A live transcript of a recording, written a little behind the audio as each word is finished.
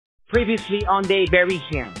Previously on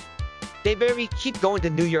Daybarypia노. Dayberry keep going to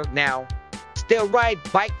New York now. Still ride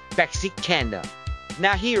bike backseat Canada.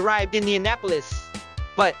 Now he arrived in Indianapolis,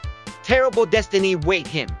 but terrible destiny wait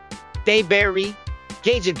him. Dayberry,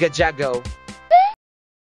 gauge gajago.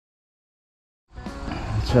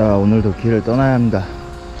 자, 오늘도 길을 떠나야 합니다.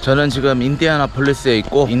 저는 지금 인디애나폴리스에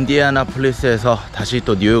있고, 인디애나폴리스에서 다시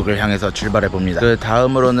또 뉴욕을 향해서 출발해 봅니다. 그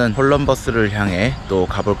다음으로는 콜럼버스를 향해 또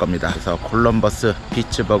가볼 겁니다. 그래서 콜럼버스,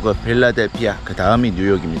 피츠버그, 필라델피아, 그 다음이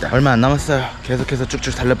뉴욕입니다. 얼마 안 남았어요. 계속해서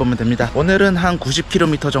쭉쭉 달려보면 됩니다. 오늘은 한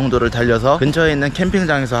 90km 정도를 달려서 근처에 있는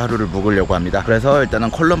캠핑장에서 하루를 묵으려고 합니다. 그래서 일단은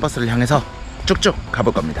콜럼버스를 향해서 쭉쭉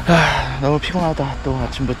가볼 겁니다. 너무 피곤하다. 또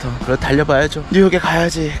아침부터. 그래도 달려봐야죠. 뉴욕에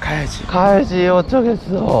가야지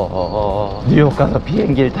어쩌겠어. 뉴욕 가서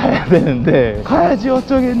비행기를 타야 되는데 가야지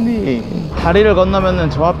어쩌겠니. 다리를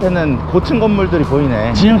건너면은 저 앞에는 고층 건물들이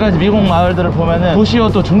보이네. 지금까지 미국 마을들을 보면은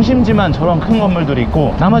도시여도 중심지만 저런 큰 건물들이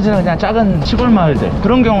있고, 나머지는 그냥 작은 시골 마을들,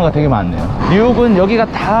 그런 경우가 되게 많네요. 뉴욕은 여기가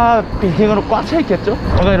다 빌딩으로 꽉 차 있겠죠?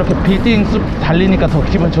 제가 이렇게 빌딩 숲 달리니까 더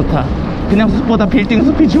기분 좋다. 그냥 숲보다 빌딩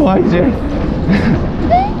숲이 좋아 이제.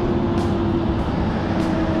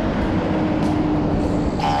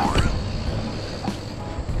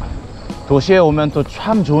 도시에 오면 또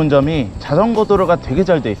참 좋은 점이 자전거 도로가 되게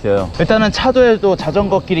잘 돼 있어요. 일단은 차도에도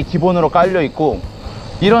자전거 길이 기본으로 깔려 있고,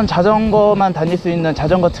 이런 자전거만 다닐 수 있는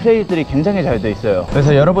자전거 트레일들이 굉장히 잘 돼 있어요.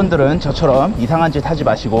 그래서 여러분들은 저처럼 이상한 짓 하지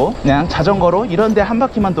마시고 그냥 자전거로 이런 데 한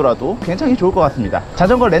바퀴만 돌아도 굉장히 좋을 것 같습니다.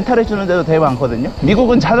 자전거 렌탈해 주는 데도 되게 많거든요.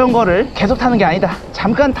 미국은 자전거를 계속 타는 게 아니다.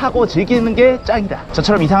 잠깐 타고 즐기는 게 짱이다.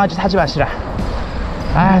 저처럼 이상한 짓 하지 마시라.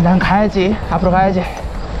 난 가야지. 앞으로 가야지.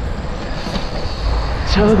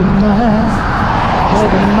 조금만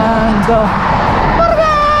더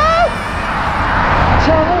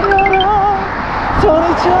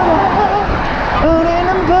소리처럼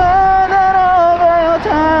우리는 바다로 가요.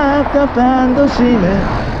 답답한 도시는.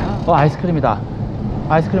 아이스크림이다.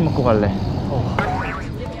 아이스크림 먹고 갈래.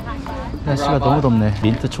 날씨가 너무 덥네.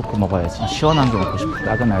 민트 초코 먹어야지. 시원한 게 먹고 싶어.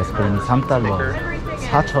 작은 아이스크림이 3달러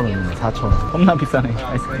 4,000원이네. 4,000원. 겁나 비싸네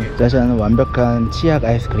아이스크림. 짜자는 완벽한 치약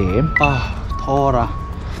아이스크림. 더워라.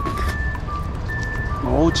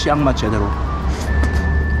 치약맛 제대로.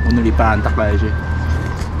 오늘 이빨 안 닦아야지.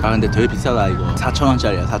 근데 되게 비싸다. 이거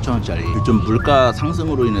 4,000원짜리야. 4,000원짜리. 요즘 물가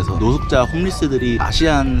상승으로 인해서 노숙자 홈리스들이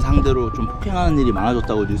아시안 상대로 좀 폭행하는 일이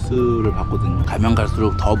많아졌다고 뉴스를 봤거든요. 가면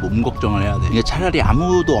갈수록 더 몸 걱정을 해야 돼. 이게 차라리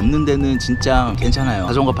아무도 없는 데는 진짜 괜찮아요.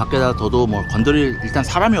 자전거 밖에다 둬도 뭐 건드릴, 일단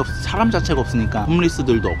사람 자체가 없으니까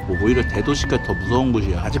홈리스들도 없고, 오히려 대도시가 더 무서운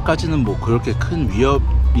곳이야. 아직까지는 뭐 그렇게 큰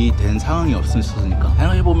위협이 된 상황이 없었으니까.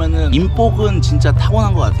 생각해보면은 인복은 진짜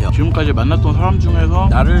타고난 것 같아요. 지금까지 만났던 사람 중에서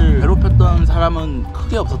나를 괴롭혔던 사람은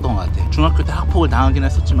크게 없었던 것 같아. 중학교 때 학폭을 당하긴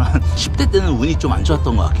했었지만 10대 때는 운이 좀 안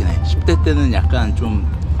좋았던 것 같긴 해. 10대 때는 약간 좀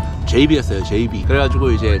JB였어요. JB.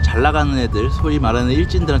 그래가지고 이제 잘 나가는 애들, 소위 말하는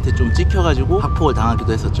일진들한테 좀 찍혀가지고 학폭을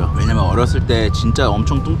당하기도 했었죠. 왜냐면 어렸을 때 진짜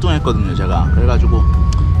엄청 뚱뚱했거든요 제가. 그래가지고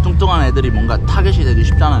뚱뚱한 애들이 뭔가 타겟이 되기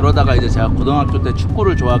쉽잖아요. 그러다가 이제 제가 고등학교 때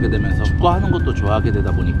축구를 좋아하게 되면서 축구하는 것도 좋아하게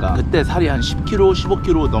되다 보니까 그때 살이 한 10kg,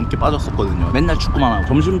 15kg 넘게 빠졌었거든요. 맨날 축구만 하고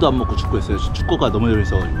점심도 안 먹고 축구했어요. 축구가 너무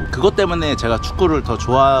재밌어가지고. 그것 때문에 제가 축구를 더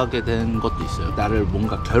좋아하게 된 것도 있어요. 나를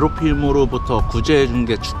뭔가 괴롭힘으로부터 구제해준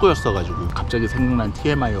게 축구였어가지고. 갑자기 생각난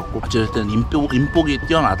TMI였고, 어쨌든 인복이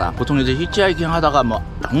뛰어나다. 보통 이제 히치하이킹 하다가 뭐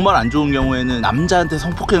정말 안 좋은 경우에는 남자한테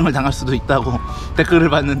성폭행을 당할 수도 있다고 댓글을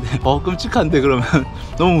봤는데, 끔찍한데 그러면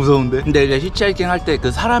너무 무서운데. 근데 이제 히치하이킹 할 때 그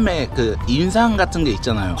사람의 그 인상 같은 게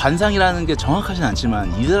있잖아요. 관상이라는 게 정확하진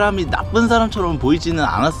않지만 이 사람이 나쁜 사람처럼 보이지는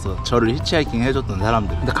않았어. 저를 히치하이킹 해줬던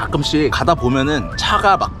사람들. 근데 가끔씩 가다 보면은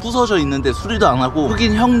차가 막 부서져 있는데 수리도 안 하고,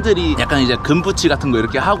 흑인 형들이 약간 이제 금붙이 같은 거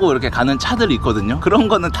이렇게 하고 이렇게 가는 차들이 있거든요. 그런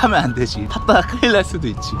거는 타면 안 되지. 탔다가 큰일 날 수도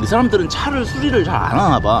있지. 이 사람들은 차를 수리를 잘 안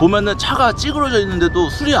하나 봐. 보면은 차가 찌그러져 있는데도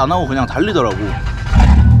수리 안 하고 그냥 달리더라고.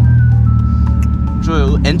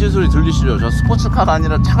 저 엔진 소리 들리시죠? 저 스포츠카가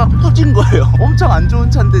아니라 차가 꾸진 거예요. 엄청 안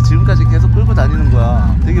좋은 차인데 지금까지 계속 끌고 다니는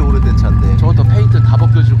거야. 되게 오래된 차인데. 저것도 페인트 다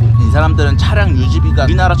벗겨지고. 이 사람들은 차량 유지비가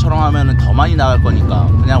우리나라처럼 하면 더 많이 나갈 거니까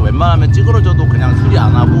그냥 웬만하면 찌그러져도 그냥 수리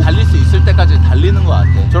안 하고 달릴 수 있을 때까지 달리는 거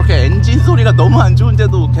같아. 저렇게 엔진 소리가 너무 안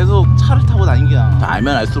좋은데도 계속 차를 타고 다니기야.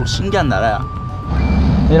 알면 알수록 신기한 나라야.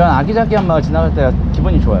 이런 아기자기한 마을 지나갈 때가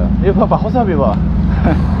기분이 좋아요. 이거 봐봐, 허수아비 봐.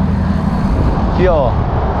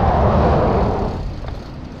 귀여워.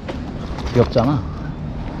 귀엽잖아.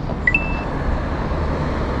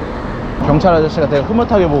 경찰 아저씨가 되게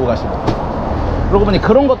흐뭇하게 보고 가시고. 그러고 보니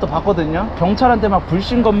그런 것도 봤거든요. 경찰한테 막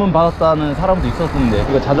불신 검문 받았다는 사람도 있었는데,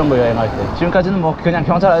 이거 자전거 여행할 때. 지금까지는 뭐 그냥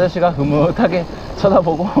경찰 아저씨가 흐뭇하게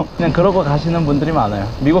쳐다보고 그냥 그러고 가시는 분들이 많아요.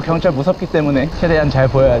 미국 경찰 무섭기 때문에 최대한 잘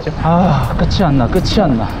보여야죠. 끝이 안 나.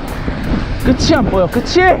 끝이 안 보여.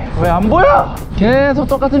 끝이 왜 안 보여? 계속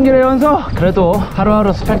똑같은 길의 연속. 그래도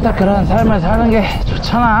하루하루 스펙타클한 삶을 사는 게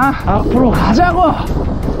좋잖아. 앞으로 가자고.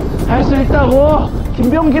 할 수 있다고.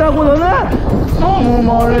 김병기라고. 너는 너무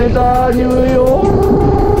멀다 뉴욕.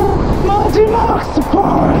 마지막 스포츠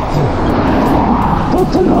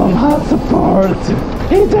토트넘 핫스포츠.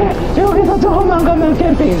 이제 여기서 조금만 가면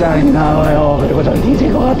캠핑장이 나와요. 그리고 전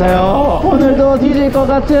뒤질 것 같아요. 오늘도 뒤질 것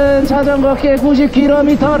같은 자전거길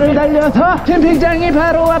 90km를 달려서 캠핑장이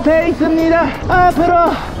바로 앞에 있습니다. 앞으로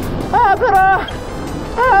앞으로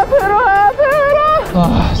앞으로 앞으로.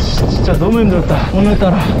 아 진짜 너무 힘들었다.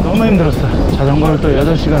 오늘따라 너무 힘들었어. 자전거를 또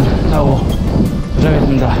 8시간 타고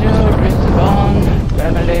도착했습니다. 브리스번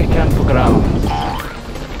패밀리 캠프그라운드.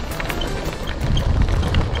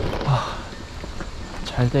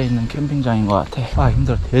 잘 돼 있는 캠핑장인 것 같아. 아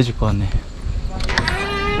힘들어. 돼질 것 같네.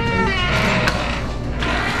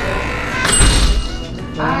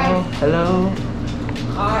 Hello. Hello.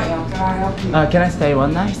 Hi, can I help you? Can I stay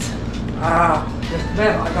one night? Just a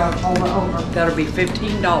minute, I gotta call the owner. That'll be $15.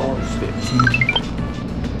 15.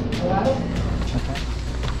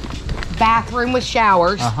 Bathroom with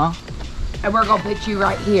showers. And we're gonna put you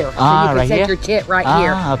right here. So you can right set here? your tent right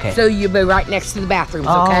here. Okay. So you'll be right next to the bathrooms,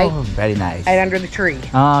 okay? Oh, very nice. And under the tree.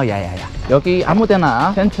 야야야. 여기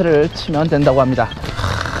아무데나 텐트를 치면 된다고 합니다.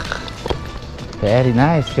 Very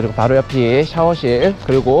nice. 그리고 바로 옆이 샤워실,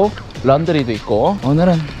 그리고 런드리도 있고.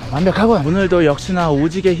 오늘은 완벽하고요. 오늘도 역시나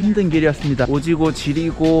오지게 힘든 길이었습니다. 오지고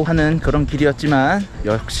지리고 하는 그런 길이었지만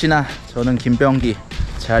역시나 저는 김병기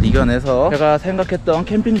잘 이겨내서 제가 생각했던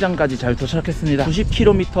캠핑장까지 잘 도착했습니다.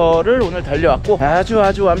 90km를 오늘 달려왔고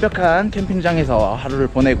아주 완벽한 캠핑장에서 하루를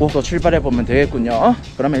보내고 또 출발해보면 되겠군요.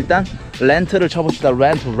 그러면 일단 렌트를 쳐봅시다.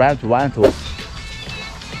 렌트.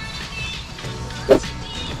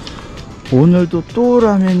 오늘도 또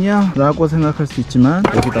라면이야? 라고 생각할 수 있지만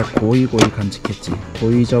여기다 고이고이 간직했지.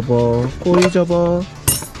 고이 접어.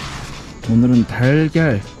 오늘은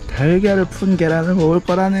달걀을 푼 계란을 먹을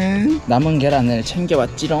거라는. 남은 계란을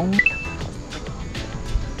챙겨왔지롱.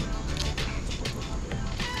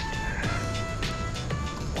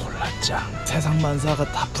 콜라짱. 세상 만사가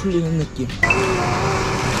다 풀리는 느낌.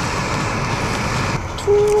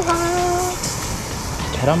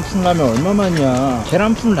 계란푼 라면 얼마만이야.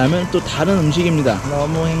 계란푼 라면 또 다른 음식입니다.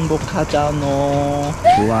 너무 행복하잖아.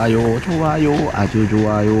 좋아요. 아주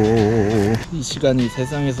좋아요. 이 시간이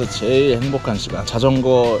세상에서 제일 행복한 시간.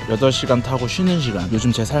 자전거 8시간 타고 쉬는 시간.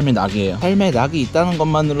 요즘 제 삶의 낙이에요. 삶에 낙이 있다는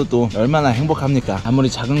것만으로도 얼마나 행복합니까. 아무리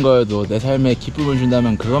작은 거여도 내 삶에 기쁨을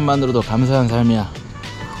준다면 그것만으로도 감사한 삶이야.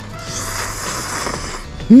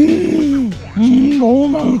 너무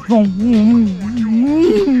맛있어.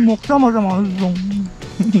 먹자마자 맛있어.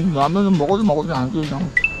 라면은 먹어도 안 되죠.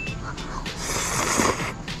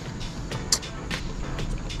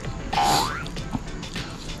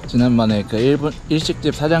 지난번에 그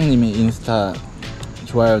일식집 사장님이 인스타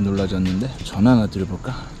좋아요 눌러줬는데 전화 하나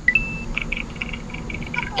드려볼까?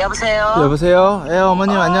 여보세요? 예,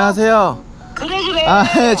 어머님 안녕하세요. 그래. 아,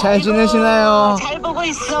 잘 지내시나요? 잘 보고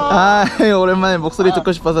있어. 아, 오랜만에 목소리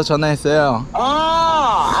듣고 싶어서 전화했어요.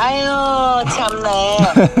 아유 참네.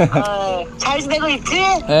 잘 지내고 있지?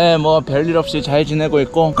 네, 뭐 별일 없이 잘 지내고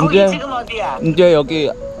있고. 거기 지금 어디야? 이제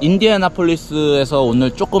여기 인디애나폴리스에서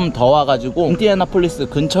오늘 조금 더 와가지고 인디애나폴리스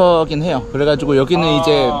근처긴 해요. 그래가지고 여기는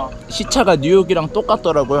이제 시차가 뉴욕이랑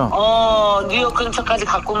똑같더라고요. 뉴욕 근처까지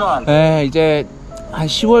갔구먼. 네, 이제 한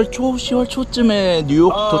 10월 초쯤에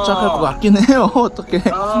뉴욕 도착할 것 같긴 해요. 어떡해.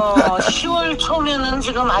 10월 초면은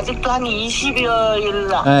지금 아직도 한 20여일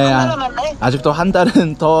한 남았네? 아직도 한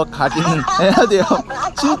달은 더 가기는 해야 돼요.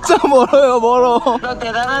 진짜 멀어. 너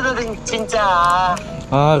대단하다 진짜.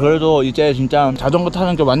 아, 그래도 이제 진짜 자전거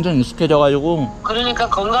타는 게 완전 익숙해져가지고. 그러니까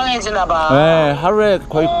건강해지나봐. 네, 하루에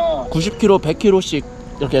거의 90km, 100km씩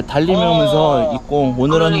이렇게 달리면서 있고.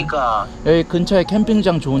 오늘은 그러니까. 여기 근처에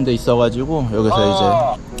캠핑장 좋은 데 있어가지고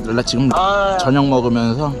여기서 이제 지금 저녁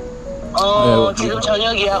먹으면서. 네, 지금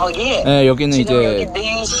저녁이야 거기? 네, 여기는 이제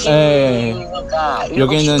여기 4시니까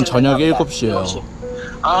여기는 저녁 7시에요.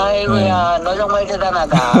 아이고야, 너 정말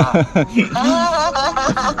대단하다.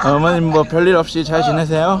 어머님 뭐 별일 없이 잘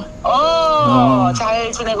지내세요?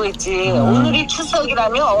 잘 지내고 있지. 오늘이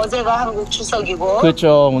추석이라며? 어제가 한국 추석이고.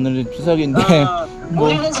 그렇죠, 오늘이 추석인데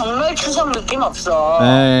우리는 정말 추석 느낌 없어.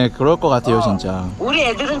 네, 그럴 것 같아요. 진짜 우리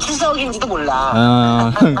애들은 추석인지도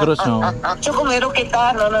몰라. 그렇죠. 조금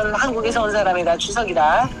외롭겠다. 너는 한국에서 온 사람이다.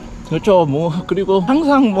 추석이다. 그렇죠. 뭐 그리고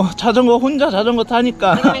항상 뭐 혼자 자전거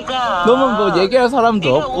타니까 그러니까 너무 뭐 얘기할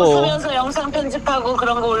사람도 없고. 웃으면서 영상 편집하고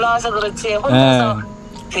그런 거 올라와서 그렇지. 혼자서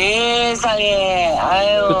세상에.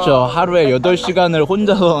 아유. 그쵸. 하루에 8시간을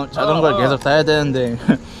혼자서 자전거를 계속 타야 되는데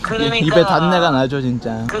그러니까. 입에 단내가 나죠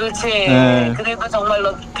진짜. 그렇지. 네. 그래도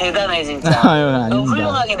정말로 대단해 진짜. 아유, 너 아닙니다.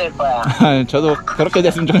 훌륭하게 될 거야. 저도 그렇게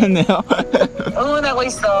됐으면 좋겠네요. 응원하고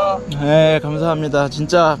있어. 네, 감사합니다.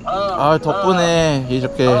 진짜 덕분에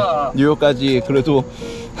이렇게 뉴욕까지 그래도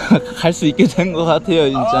갈 수 있게 된 것 같아요,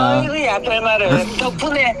 진짜. 어이구야, 별말을.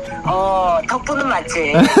 덕분은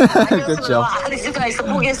맞지. 그쵸. 아리스가 있어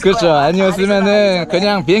포기했을 그렇죠. 거야. 아니었으면은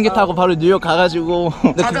그냥 비행기 타고 바로 뉴욕 가가지고.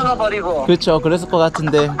 자전거 버리고. 그렇죠. 그랬을 것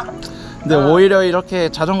같은데. 근데 오히려 이렇게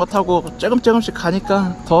자전거 타고 조금씩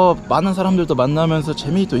가니까 더 많은 사람들도 만나면서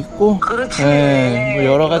재미도 있고. 그렇지. 네, 뭐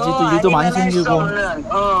여러 가지 또 일도 많이 생기고.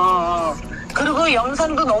 그리고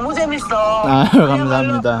영상도 너무 재밌어. 아유,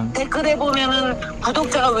 감사합니다. 댓글에 보면은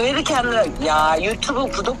구독자가 왜 이렇게 안 늘? 야, 유튜브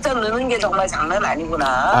구독자 느는 게 정말 장난 아니구나.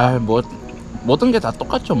 아, 모든 게 다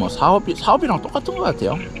똑같죠. 뭐 사업이랑 똑같은 것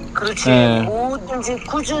같아요. 그렇지. 네. 뭐든지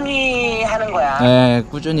꾸준히 하는 거야. 네,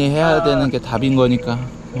 꾸준히 해야 되는 게 답인 거니까.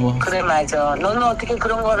 뭐. 그래, 맞아. 너는 어떻게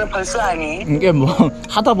그런 거를 벌써 아니? 이게 뭐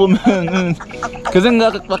하다 보면은 그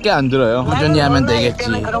생각밖에 안 들어요. 꾸준히 하면 되겠지.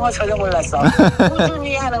 그런 거 전혀 몰랐어.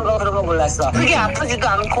 꾸준히 하는 거 그런 거 몰랐어. 크게 아프지도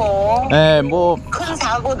않고. 네, 뭐. 큰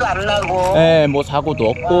사고도 안 나고. 네, 뭐 사고도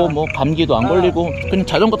없고 뭐 감기도 안 걸리고 그냥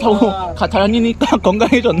자전거 타고 다니니까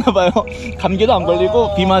건강해졌나봐요. 감기도 안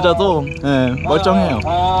걸리고 비 맞아도 멀쩡해요.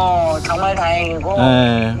 정말 다행이고.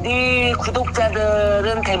 네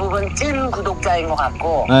구독자들은 대부분 찐 구독자인 것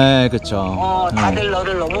같고. 네, 그쵸. 다들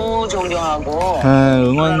너를 너무 존경하고.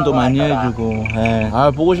 응원도 많이 해주고.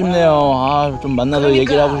 아, 보고 싶네요. 좀 만나서 그러니까,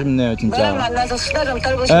 얘기를 하고 싶네요, 진짜. 너랑 만나서 수다 좀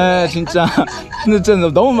떨고 싶네. 진짜. 근데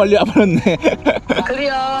진짜 너무 멀리 와버렸네.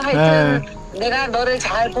 그래요. 하여튼 내가 너를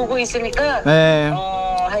잘 보고 있으니까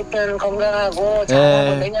하여튼 건강하고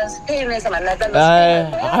잘하고 내년 스페인에서 만나자는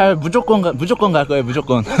거야? 무조건 갈 거예요,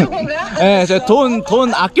 무조건. 무조건 가? 네, 제가 돈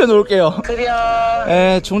아껴 놓을게요. 그래요.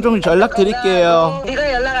 종종 연락 드릴게요.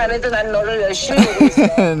 네가 연락 안 해도 난 너를 열심히 보고 있어.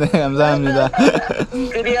 네, 감사합니다.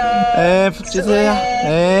 그래요. 푹 쉬세요.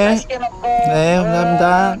 맛있게 먹고. 네,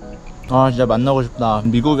 감사합니다. 진짜 만나고 싶다.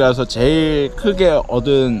 미국에 와서 제일 크게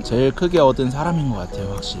얻은 사람인 것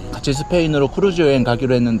같아요, 확실히. 같이 스페인으로 크루즈 여행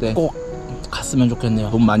가기로 했는데 꼭 갔으면 좋겠네요.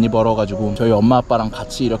 돈 많이 벌어가지고 저희 엄마 아빠랑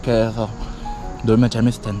같이 이렇게 해서 놀면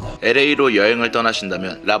재밌을 텐데. LA로 여행을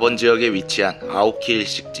떠나신다면 라번 지역에 위치한 아오키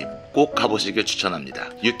일식집 꼭 가보시길 추천합니다.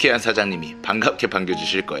 유쾌한 사장님이 반갑게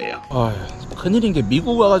반겨주실 거예요. 큰일인 게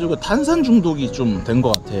미국 와가지고 탄산 중독이 좀 된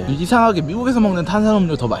것 같아. 이상하게 미국에서 먹는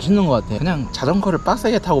탄산음료 더 맛있는 것 같아. 그냥 자전거를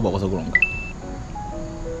빡세게 타고 먹어서 그런가.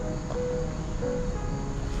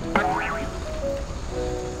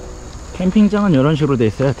 캠핑장은 이런 식으로 돼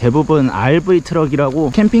있어요. 대부분 RV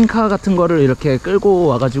트럭이라고 캠핑카 같은 거를 이렇게 끌고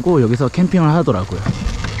와가지고 여기서 캠핑을 하더라고요.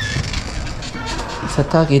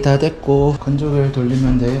 세탁이 다 됐고 건조기를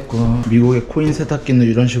돌리면 되겠고, 미국의 코인 세탁기는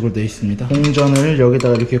이런 식으로 돼 있습니다. 동전을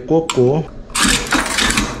여기다가 이렇게 꽂고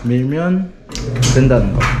밀면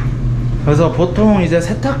된다는 거. 그래서 보통 이제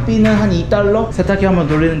세탁비는 한 $2, 세탁기 한번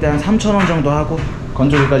돌리는데 한 3,000원 정도 하고,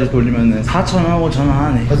 건조기까지 돌리면 4,000원, 5,000원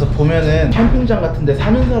하네. 그래서 보면은 캠핑장 같은데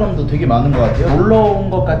사는 사람도 되게 많은 것 같아요. 놀러 온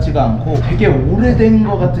것 같지가 않고 되게 오래된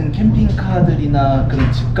것 같은 캠핑카들이나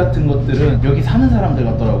그런 집 같은 것들은 여기 사는 사람들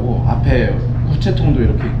같더라고. 앞에 우체통도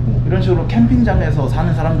이렇게 있고. 이런 식으로 캠핑장에서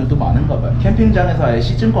사는 사람들도 많은가 봐요. 캠핑장에서 아예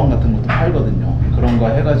시즌권 같은 것도 팔거든요. 그런 거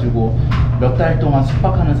해가지고 몇 달 동안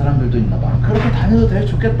숙박하는 사람들도 있나 봐. 그렇게 다녀도 되게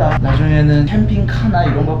좋겠다. 나중에는 캠핑카나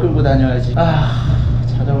이런 거 끌고 다녀야지.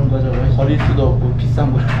 자전거 저거 버릴 수도 없고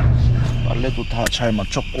비싼 거라. 빨래도 다 잘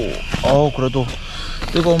맞췄고, 그래도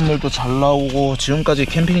뜨거운 물도 잘 나오고, 지금까지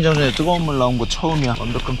캠핑장에 뜨거운 물 나온 거 처음이야.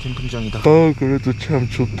 완벽한 캠핑장이다. 그래도 참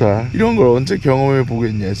좋다. 이런 걸 언제 경험해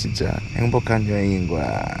보겠냐, 진짜. 행복한 여행인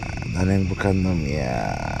거야. 난 행복한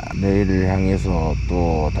놈이야. 내일을 향해서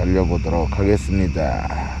또 달려보도록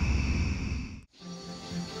하겠습니다.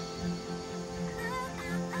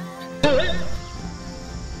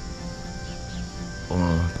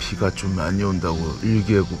 비가 좀 많이 온다고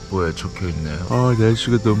일기예보에 적혀있네요.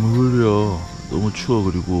 날씨가 너무 흐려. 너무 추워.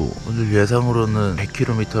 그리고 오늘 예상으로는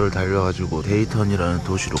 100km를 달려가지고 데이턴이라는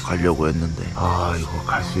도시로 가려고 했는데 이거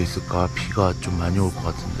갈 수 있을까? 비가 좀 많이 올 것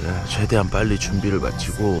같은데 최대한 빨리 준비를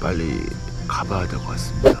마치고 빨리 가봐야 될 것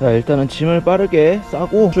같습니다. 자, 일단은 짐을 빠르게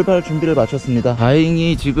싸고 출발 준비를 마쳤습니다.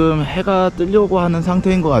 다행히 지금 해가 뜨려고 하는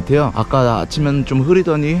상태인 것 같아요. 아까 아침엔 좀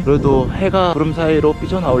흐리더니 그래도 해가 구름 사이로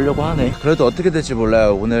삐져나오려고 하네. 그래도 어떻게 될지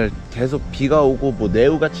몰라요. 오늘 계속 비가 오고 뭐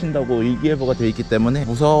내우가 친다고 일기예보가 돼 있기 때문에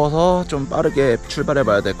무서워서 좀 빠르게 출발해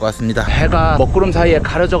봐야 될 것 같습니다. 해가 먹구름 사이에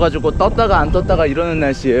가려져 가지고 떴다가 안 떴다가 이러는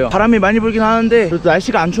날씨예요. 바람이 많이 불긴 하는데 그래도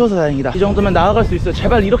날씨가 안 추워서 다행이다. 이 정도면 나아갈 수 있어.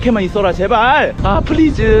 제발 이렇게만 있어라, 제발. 아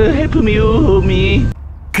플리즈 헬프 미.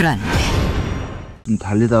 그런데 좀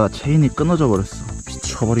달리다가 체인이 끊어져 버렸어.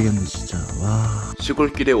 미쳐버리겠네 진짜. 와.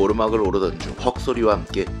 시골길에 오르막을 오르던 중 헉소리와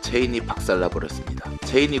함께 체인이 박살나 버렸습니다.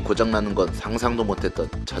 체인이 고장나는 건 상상도 못했던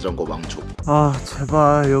자전거 왕초보. 아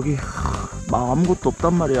제발 여기 아무것도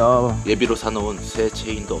없단 말이야. 예비로 사놓은 새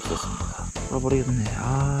체인도 없었습니다. 돌아버리겠네.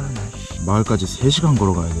 아 나 마을까지 3시간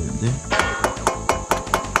걸어가야 되는데.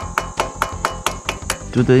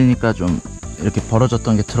 뚜드리니까 좀 이렇게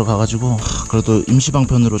벌어졌던 게 들어가가지고 그래도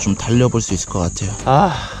임시방편으로 좀 달려볼 수 있을 것 같아요.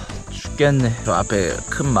 아 죽겠네. 저 앞에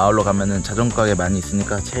큰 마을로 가면은 자전거 가게 많이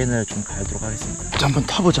있으니까 체인을 좀 갈도록 하겠습니다. 자, 한번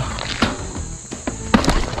타보자.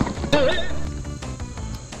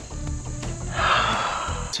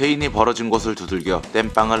 체인이 벌어진 곳을 두들겨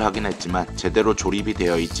땜빵을 하긴 했지만 제대로 조립이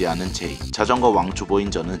되어 있지 않은 체인. 자전거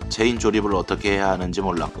왕초보인 저는 체인 조립을 어떻게 해야 하는지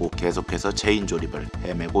몰랐고 계속해서 체인 조립을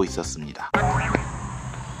헤매고 있었습니다.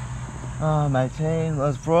 My chain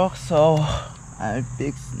was broke, so I'll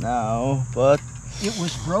fix now. But it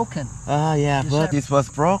was broken. Yeah, but this was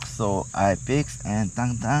broke, so I fixed and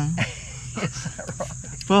tang tang. Is that right?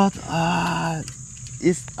 But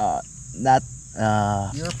it's not.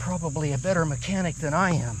 You're probably a better mechanic than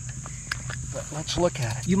I am. But let's look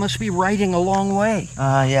at it. You must be riding a long way.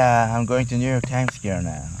 Yeah, I'm going to New York Times Square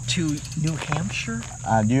now. To New Hampshire?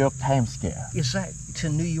 New York Times Square. Is that to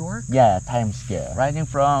New York? Yeah, Times Square. Riding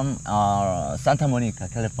from Santa Monica,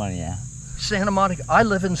 California. Santa Monica. I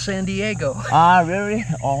live in San Diego. Really?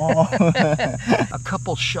 Oh. A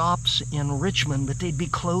couple shops in Richmond, but they'd be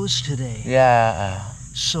closed today. Yeah.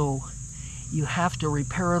 So you have to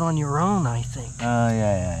repair it on your own, I think.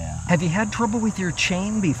 Yeah. Have you had trouble with your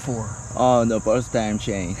chain before? Oh, no, first time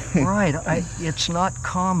chain. Right, it's not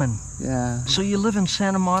common. Yeah. So you live in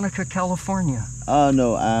Santa Monica, California? Oh,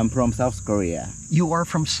 no, I'm from South Korea. You are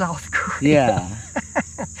from South Korea?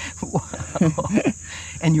 Yeah. Wow.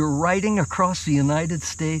 And you're riding across the United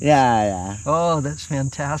States? Yeah. Oh, that's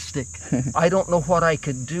fantastic. I don't know what I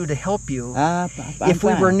could do to help you. If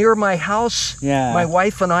we were near my house, yeah, my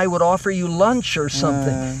wife and I would offer you lunch or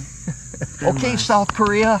something. Okay, South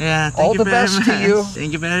Korea. Yeah, all the best to you.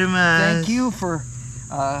 Thank you very much. Thank you for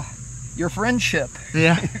your friendship.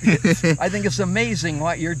 Yeah. I think it's amazing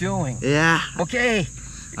what you're doing. Yeah. Okay.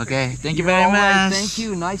 Okay, thank you very much. Right, thank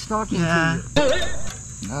you. Nice talking to you.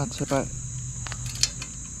 아, 제발.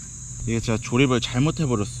 이게 제가 조립을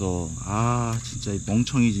잘못해버렸어. 아, 진짜 이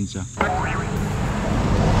멍청이 진짜.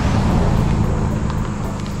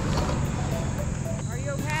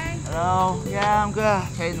 Hello, yeah, I'm good.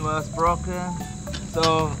 Chain was broken,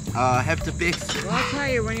 so have to fix. Well, I'll tell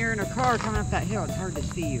you, when you're in a car coming up that hill, it's hard to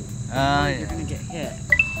see you. Yeah. You're gonna get hit.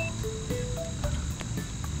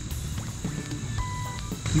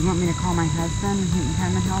 You want me to call my husband and he can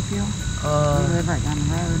come and help you? We live right down the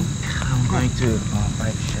road. I'm going to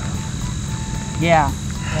bike shop. Yeah.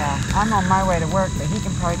 I'm on my way to work, but he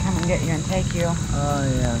can probably come and get you and take you.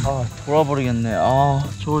 Yeah. 돌아버리겠네.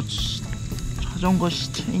 저 자전거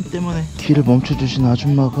체인 때문에 길을 멈춰주신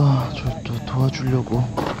아줌마가 저 또 도와주려고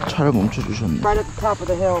차를 멈춰주셨네. Right at the top of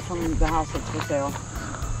the hill from the house that's for sale.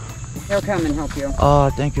 He'll come and help you.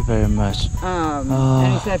 Thank you very much.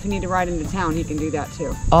 And he said if you need to ride into town, he can do that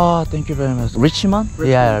too. Thank you very much. Richmond?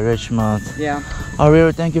 Yeah, Richmond. Yeah.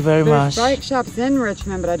 Really, thank you very much. There's bike shops in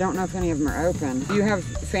Richmond, but I don't know if any of them are open. Do you have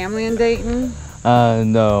family in Dayton?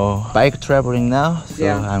 No. Bike traveling now, so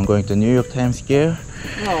Yeah. I'm going to New York Times Square.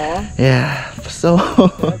 Oh, Yeah, so...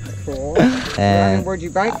 that's cool. And Where'd you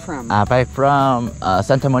bike from? bike from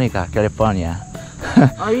Santa Monica, California.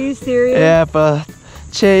 Are you serious? Yeah, but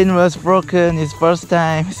chain was broken his first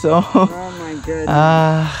time, so... Oh my goodness.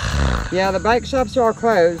 Yeah, the bike shops are all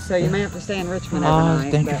closed, so you may have to stay in Richmond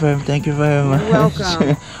overnight. Thank you very much. You're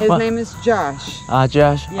welcome. His name is Josh.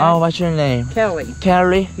 Josh. Yes. What's your name? Kelly.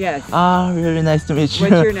 Kelly? Yes. Really nice to meet you.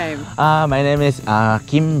 What's your name? My name is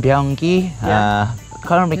Kim Byung-gi. Yeah.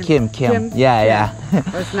 Call me Kim. Kim? Yeah.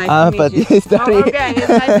 It's nice to But meet you. it's sorry. Oh, okay, it's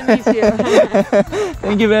nice to meet you.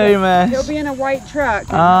 Thank you very much. He'll be in a white truck.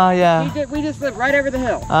 Yeah. We just live right over the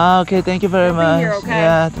hill. Okay, thank you very He'll much. be here, okay?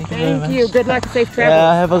 Yeah, thank you very much. Thank you. Good luck. Safe Yeah,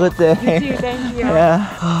 travels. have a good day. You too. Thank you.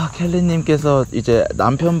 켈리님께서 이제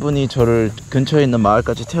남편분이 저를 근처에 있는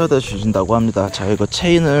마을까지 태워다 주신다고 합니다. 자, 이거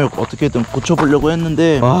체인을 어떻게든 고쳐보려고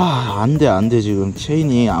했는데 안돼 지금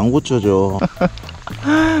체인이 안 고쳐져.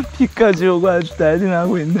 비까지 오고 아주 난리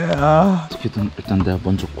나고 있네. 어떻게든 일단 내가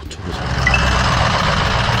먼저 고쳐보자.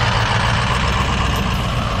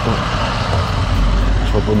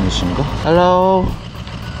 저분이신가? Hello.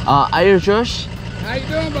 Are you Josh? How you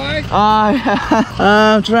doing, buddy?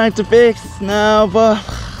 I'm trying to fix now, but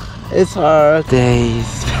it's hard.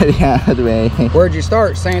 Days, very hard way. Where'd you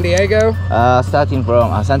start? San Diego? Starting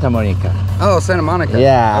from Santa Monica. Oh, Santa Monica.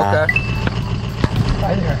 Yeah. Okay.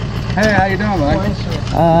 Hi there. Hey, how you doing, buddy?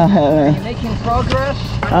 Are you making progress?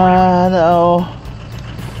 No.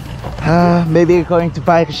 Maybe going to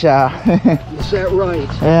bike shop. Is that right?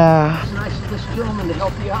 Yeah. It's nice of this gentleman to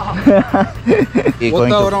help you out. We'll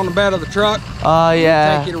throw it on the bed of the truck.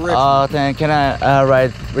 Yeah. Take you to Richmond. Then can I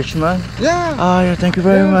ride Richmond? Yeah. Yeah, thank you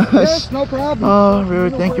very much. Yes, no problem. Really,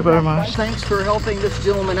 thank you very much. Thanks for helping this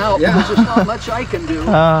gentleman out. Yeah. Because there's not much I can do.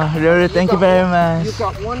 Really, thank you very much. You've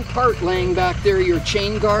got one part laying back there, your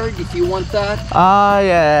chain guard, if you want that.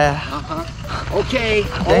 Yeah. Okay,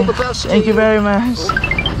 all the best. Thank you very much.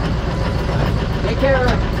 Take care.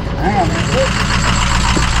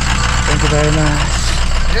 Thank you very much.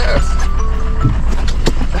 Yes.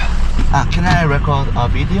 Can I record a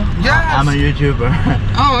video? Yes. I'm a YouTuber.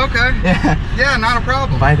 Oh, okay. Yeah. Yeah, not a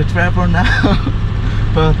problem. Bike travel now.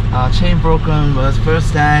 But chain broken was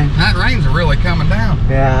first time. That rain's really coming down.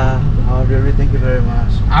 Yeah. Really, thank you very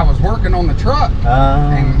much. I was working on the truck,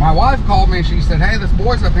 and my wife called me and she said, hey, this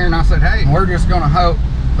boy's up here, and I said, hey, we're just gonna hope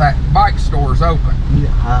that bike store's open.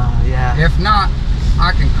 Yeah. If not,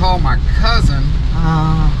 I can call my cousin,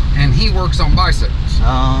 and he works on bicycles.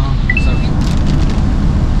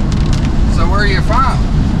 So where are you from?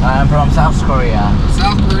 I'm from South Korea.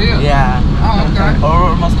 South Korea? Yeah. Oh, okay.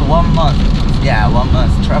 Almost 1 month. Yeah, 1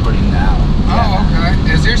 month traveling now. Oh,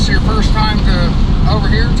 okay. Is this your first time over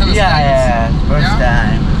here to the States? Yeah, first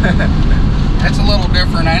time. It's a little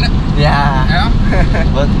different, ain't it? Yeah. Yeah?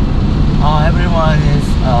 But everyone is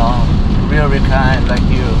really kind like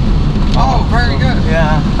you. Oh, very good.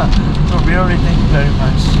 Yeah. So really thank you very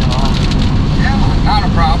much. Yeah, not a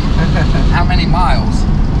problem. How many miles?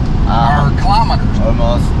 Or kilometers?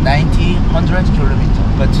 Almost 100 kilometers.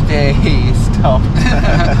 But today he stopped.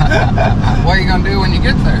 What are you gonna do when you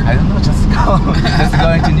get there? I don't know, just go. Just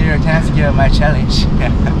going to New York Times to get my challenge.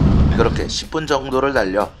 그렇게 10분 정도를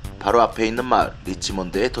달려 바로 앞에 있는 마을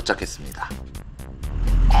리치몬드에 도착했습니다.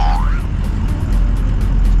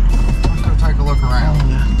 Let's go take a look around.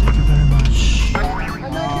 Yeah, thank you very much.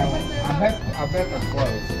 I bet they're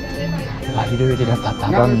closed. 일요일이라 다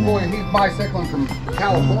Now this 닫았네. boy, he's bicycling from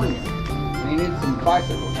California, and he needs some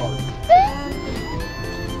bicycle parts.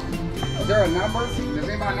 Is there a number? Does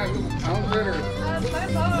anybody know who owns it?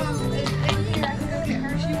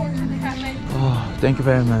 Thank you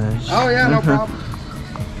very much. Oh yeah, no problem.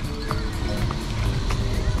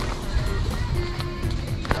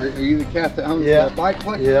 Are you the cat that owns the bike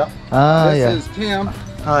place? Yeah. This is Tim.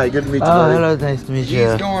 Hi, good to meet you. Hello, nice to meet you.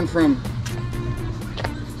 He's going from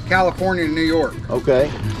California to New York,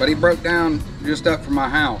 Okay. but he broke down just up from my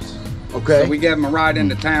house. Okay. So we gave him a ride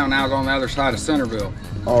into town. I was on the other side of Centerville,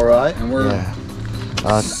 All right. and we're.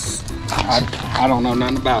 I don't know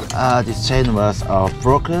nothing about it. This chain was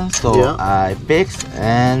broken, so Yeah. I fixed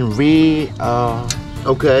and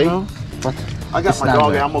Okay. But I got it's my not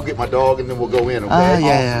dog. good. I'm gonna get my dog, and then we'll go in. Okay.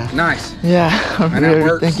 yeah. Nice. Yeah. And that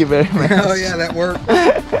works. Thank you very much. Oh yeah, that worked.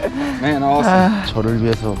 Man, awesome. 저를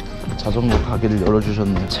위해서 자전거 가게를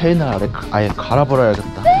열어주셨네요. 체인을 아예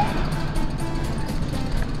갈아버려야겠다.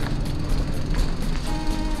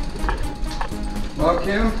 Well,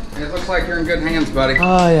 Kim, it looks like you're in good hands, buddy.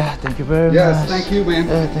 Yeah, thank you very much. Yes, thank you, man.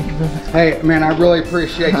 Yeah, thank you very much. Hey, man, I really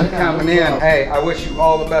appreciate you coming in. Hey, I wish you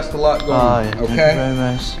all the best of luck going. Yeah, thank you Okay? very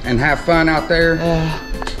much. And have fun out there. Yeah.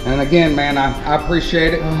 And again, man, I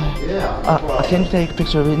appreciate it. Can you take a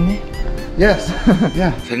picture with me? Yes.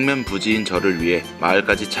 Yeah. 생면부지인 저를 위해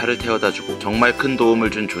마을까지 차를 태워다주고 정말 큰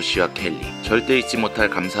도움을 준 조시와 켈리. 절대 잊지 못할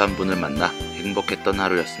감사한 분을 만나 행복했던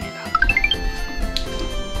하루였습니다.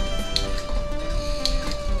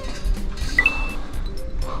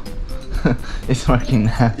 It's working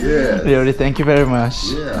now. Yeah. Really, thank you very much.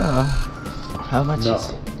 Yeah. How much No. is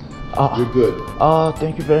it? You're good.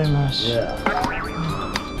 Thank you very much. Yeah.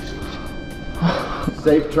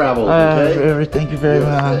 Safe travels, okay? Thank you very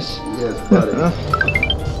much. Yes, buddy.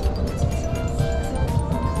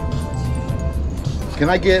 Can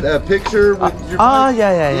I get a picture with your bike?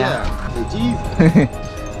 yeah.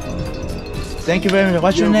 Thank you very much.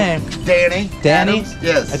 What's your name? Danny. Danny? Adams?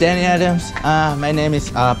 Yes. Danny Adams. My name is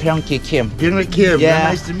Pyongki Kim. Pyongki Kim. Yeah.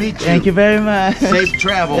 Nice to meet you. Thank you very much. Safe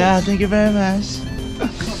travels. Yeah, thank you very much.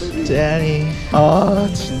 Danny.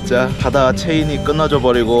 진짜 가다가 체인이 끊어져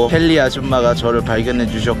버리고 켈리 아줌마가 저를 발견해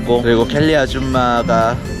주셨고, 그리고 켈리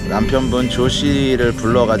아줌마가 남편분 조시를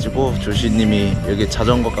불러가지고 조시님이 여기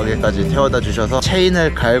자전거 가게까지 태워다 주셔서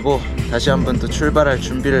체인을 갈고 다시 한번 또 출발할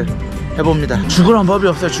준비를 해봅니다. 죽으란 법이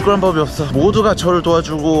없어요. 죽으란 법이 없어. 모두가 저를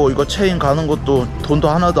도와주고 이거 체인 가는 것도 돈도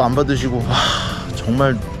하나도 안 받으시고,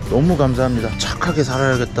 정말 너무 감사합니다. 착하게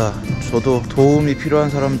살아야겠다. 저도 도움이 필요한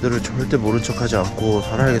사람들을 절대 모른 척하지 않고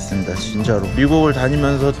살아야겠습니다. 진짜로 미국을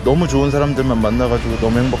다니면서 너무 좋은 사람들만 만나가지고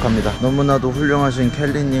너무 행복합니다. 너무나도 훌륭하신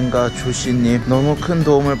켈리님과 조시님 너무 큰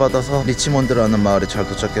도움을 받아서 리치몬드라는 마을에 잘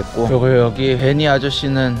도착했고, 그리고 여기 베니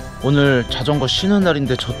아저씨는 오늘 자전거 쉬는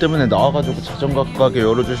날인데 저 때문에 나와가지고 자전거 가게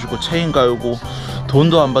열어주시고 체인 갈고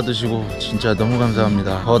돈도 안 받으시고 진짜 너무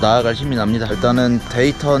감사합니다. 더 나아갈 힘이 납니다. 일단은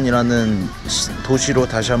데이턴이라는 도시로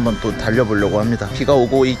다시 한번 또 달려보려고 합니다. 비가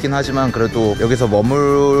오고 있긴 하지만 그래도 여기서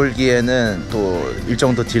머물기에는 또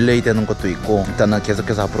일정도 딜레이 되는 것도 있고, 일단은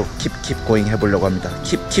계속해서 앞으로 keep going 해보려고 합니다.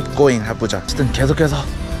 keep going 해보자. 어쨌든 계속해서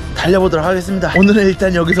달려보도록 하겠습니다. 오늘은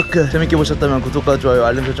일단 여기서 끝. 재밌게 보셨다면 구독과 좋아요,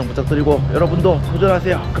 알림 설정 부탁드리고 여러분도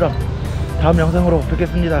도전하세요. 그럼 다음 영상으로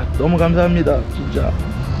뵙겠습니다. 너무 감사합니다. 진짜.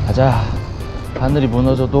 가자. 하늘이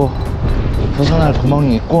무너져도 벗어날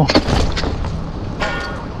구멍이 있고,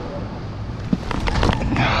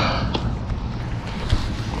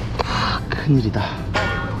 큰일이다.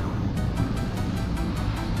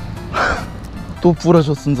 또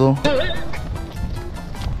부러졌어.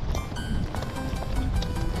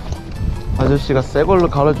 아저씨가 새 걸로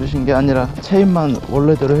갈아주신 게 아니라 체인만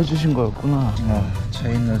원래대로 해주신 거였구나.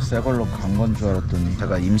 체인을 새 걸로 간 건 줄 알았더니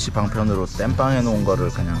제가 임시 방편으로 땜빵 해놓은 거를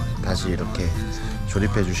그냥 다시 이렇게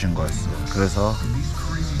조립해 주신 거였어요. 그래서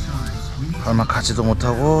얼마 가지도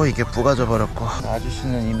못하고 이게 부가져 버렸고,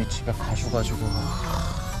 아저씨는 이미 집에 가셔가지고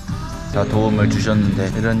다 도움을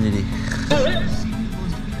주셨는데 이런 일이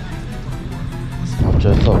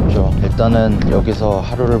어쩔 수 없죠. 일단은 여기서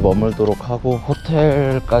하루를 머물도록 하고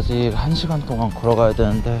호텔까지 1시간 동안 걸어가야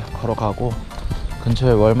되는데 걸어가고,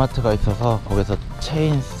 근처에 월마트가 있어서 거기서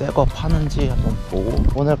체인 새거 파는지 한번 보고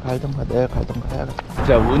오늘 갈던가 내일 갈던가 해야겠다.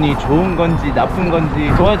 진짜 운이 좋은 건지 나쁜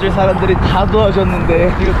건지 도와줄 사람들이 다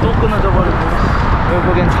도와줬는데 이거 또 끊어져 버리고,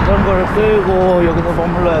 결국엔 자전거를 끌고 여기서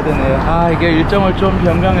머물러야 되네요. 이게 일정을 좀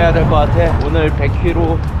변경해야 될 것 같아. 오늘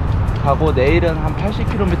 100km 가고 내일은 한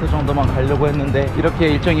 80km 정도만 가려고 했는데 이렇게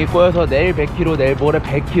일정이 꼬여서 내일 100km, 내일 모레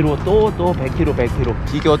 100km, 또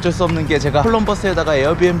 100km. 이게 어쩔 수 없는 게 제가 콜럼버스에다가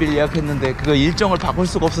에어비앤비를 예약했는데 그거 일정을 바꿀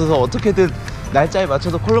수가 없어서 어떻게든 날짜에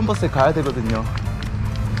맞춰서 콜럼버스에 가야 되거든요.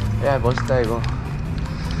 야, 멋있다 이거.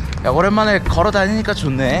 야, 오랜만에 걸어 다니니까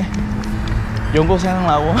좋네. 영국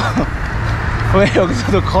생각나고. 왜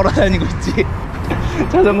여기서도 걸어 다니고 있지?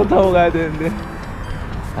 자전거 타고 가야 되는데.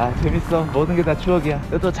 재밌어. 모든 게 다 추억이야.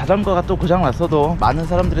 그래도 자전거가 또 고장났어도 많은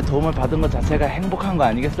사람들의 도움을 받은 것 자체가 행복한 거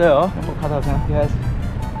아니겠어요? 행복하다고 생각해야지.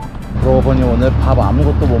 그러고 보니 오늘 밥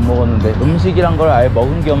아무것도 못 먹었는데, 음식이란 걸 아예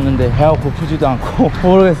먹은 게 없는데 배가 고프지도 않고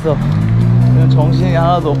모르겠어. 정신이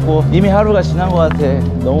하나도 없고 이미 하루가 지난 것 같아.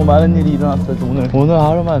 너무 많은 일이 일어났어. 오늘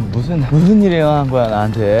하루만 무슨 일이 일어난 거야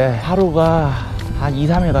나한테. 하루가 한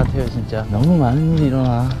 2-3일 같아요. 진짜 너무 많은 일이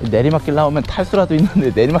일어나. 내리막길 나오면 탈 수라도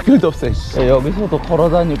있는데 내리막길도 없어. 여기서도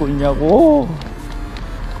걸어다니고 있냐고.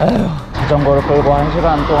 에휴. 자전거를 끌고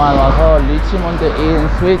 1시간 동안 와서 리치몬드 인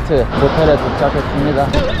스위트 호텔에 도착했습니다.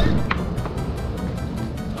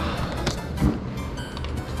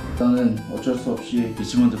 일단은 어쩔 수 없이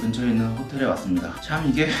리치몬드 근처에 있는 호텔에 왔습니다. 참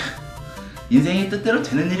이게 인생이 뜻대로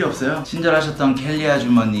되는 일이 없어요. 친절하셨던 켈리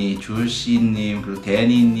아주머니, 조시님, 그리고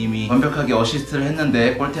데니님이 완벽하게 어시스트를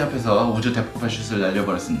했는데 골대 앞에서 우주 대폭발 슛을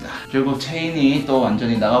날려버렸습니다. 결국 체인이 또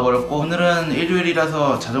완전히 나가버렸고, 오늘은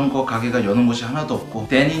일요일이라서 자전거 가게가 여는 곳이 하나도 없고,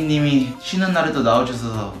 데니님이 쉬는 날에도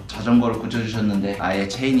나와주셔서 자전거를 고쳐주셨는데 아예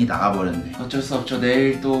체인이 나가버렸네. 어쩔 수 없죠.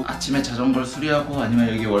 내일 또 아침에 자전거를 수리하고 아니면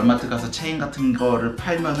여기 월마트 가서 체인 같은 거를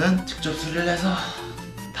팔면은 직접 수리를 해서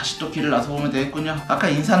다시 또 길을 나서보면 되겠군요. 아까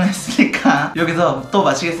인사는 했으니까 여기서 또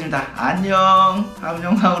마치겠습니다. 안녕. 다음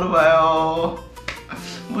영상으로 봐요.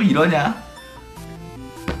 뭐 이러냐.